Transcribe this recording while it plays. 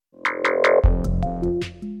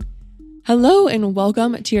Hello and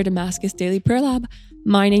welcome to your Damascus Daily Prayer Lab.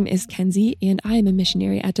 My name is Kenzie and I am a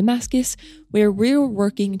missionary at Damascus, where we're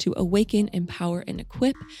working to awaken, empower, and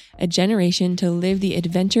equip a generation to live the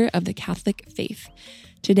adventure of the Catholic faith.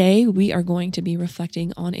 Today, we are going to be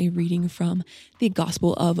reflecting on a reading from the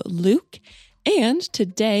Gospel of Luke, and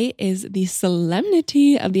today is the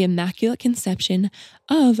solemnity of the Immaculate Conception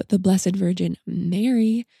of the Blessed Virgin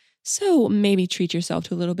Mary. So maybe treat yourself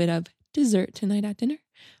to a little bit of dessert tonight at dinner,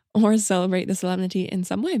 or celebrate the solemnity in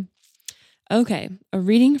some way. Okay, a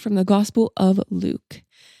reading from the Gospel of Luke.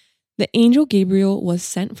 The angel Gabriel was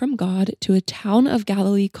sent from God to a town of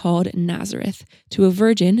Galilee called Nazareth, to a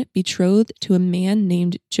virgin betrothed to a man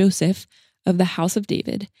named Joseph of the house of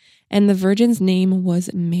David, and the virgin's name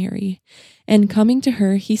was Mary. And coming to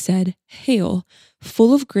her, he said, "Hail,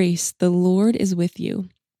 full of grace, the Lord is with you."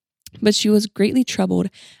 But she was greatly troubled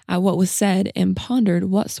at what was said and pondered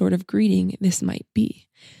what sort of greeting this might be.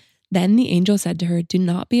 Then the angel said to her, "Do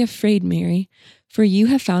not be afraid, Mary, for you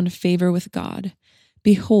have found favor with God.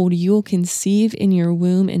 Behold, you will conceive in your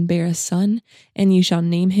womb and bear a son, and you shall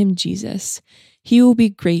name him Jesus. He will be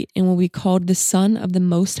great and will be called the Son of the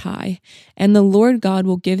Most High, and the Lord God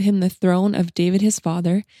will give him the throne of David his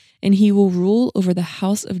father, and he will rule over the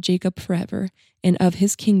house of Jacob forever, and of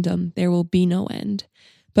his kingdom there will be no end."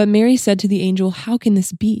 But Mary said to the angel, "How can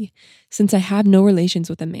this be, since I have no relations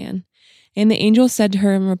with a man?" And the angel said to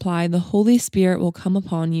her in reply, "The Holy Spirit will come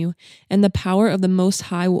upon you, and the power of the Most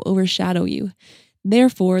High will overshadow you.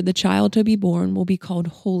 Therefore, the child to be born will be called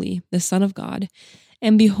Holy, the Son of God.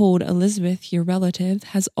 And behold, Elizabeth, your relative,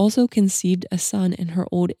 has also conceived a son in her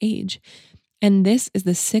old age. And this is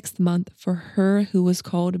the 6th month for her who was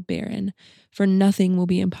called barren, for nothing will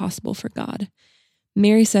be impossible for God."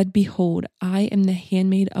 Mary said, "Behold, I am the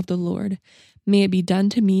handmaid of the Lord. May it be done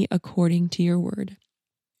to me according to your word."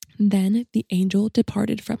 Then the angel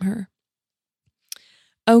departed from her.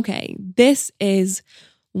 Okay, this is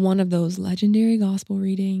one of those legendary gospel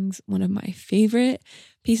readings, one of my favorite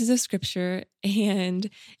pieces of scripture,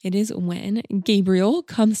 and it is when Gabriel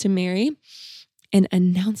comes to Mary and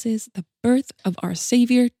announces the birth of our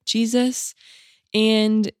Savior, Jesus.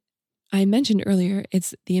 And I mentioned earlier,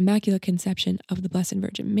 it's the Immaculate Conception of the Blessed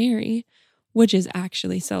Virgin Mary, which is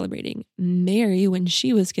actually celebrating Mary when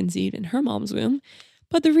she was conceived in her mom's womb.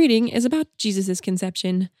 But the reading is about Jesus'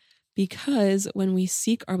 conception, because when we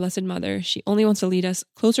seek our Blessed Mother, she only wants to lead us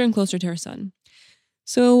closer and closer to her Son.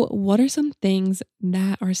 So what are some things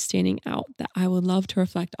that are standing out that I would love to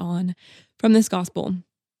reflect on from this gospel?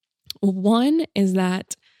 One is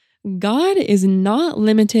that God is not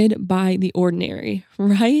limited by the ordinary,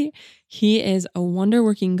 right? He is a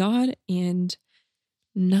wonder-working God, and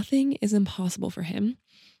nothing is impossible for him.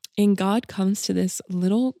 And God comes to this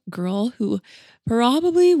little girl who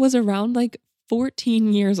probably was around like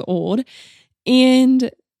 14 years old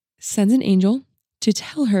and sends an angel to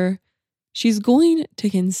tell her she's going to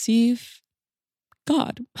conceive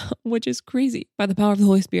God, which is crazy, by the power of the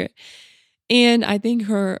Holy Spirit. And I think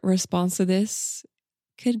her response to this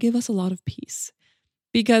could give us a lot of peace,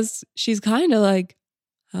 because she's kind of like,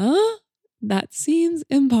 huh? That seems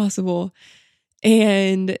impossible.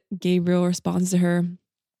 And Gabriel responds to her,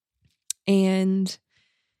 and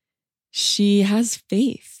she has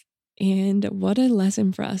faith. And what a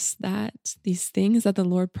lesson for us, that these things that the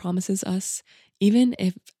Lord promises us, even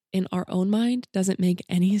if in our own mind doesn't make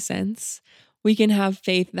any sense, we can have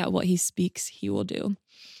faith that what he speaks, he will do.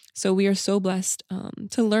 So we are so blessed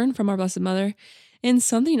to learn from our Blessed Mother. And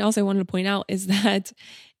something else I wanted to point out is that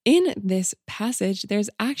in this passage, there's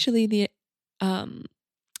actually the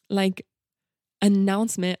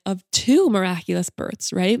announcement of 2 miraculous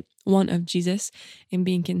births, right? One of Jesus and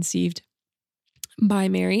being conceived by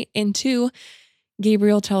Mary, and 2,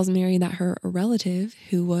 Gabriel tells Mary that her relative,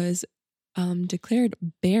 who was declared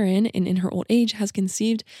barren and in her old age, has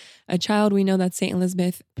conceived a child. We know that Saint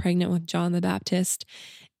Elizabeth, pregnant with John the Baptist.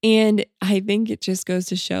 And I think it just goes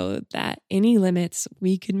to show that any limits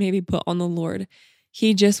we could maybe put on the Lord,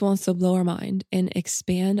 he just wants to blow our mind and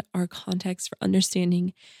expand our context for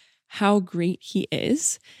understanding how great he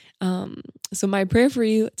is. So my prayer for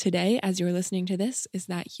you today, as you're listening to this, is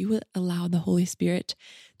that you would allow the Holy Spirit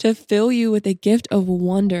to fill you with the gift of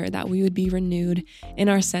wonder, that we would be renewed in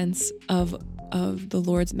our sense of the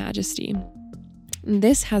Lord's majesty.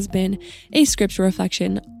 This has been a scripture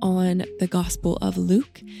reflection on the Gospel of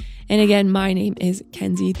Luke. And again, my name is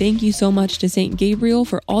Kenzie. Thank you so much to St. Gabriel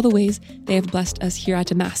for all the ways they have blessed us here at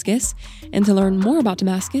Damascus. And to learn more about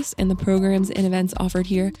Damascus and the programs and events offered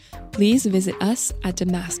here, please visit us at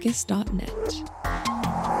damascus.net.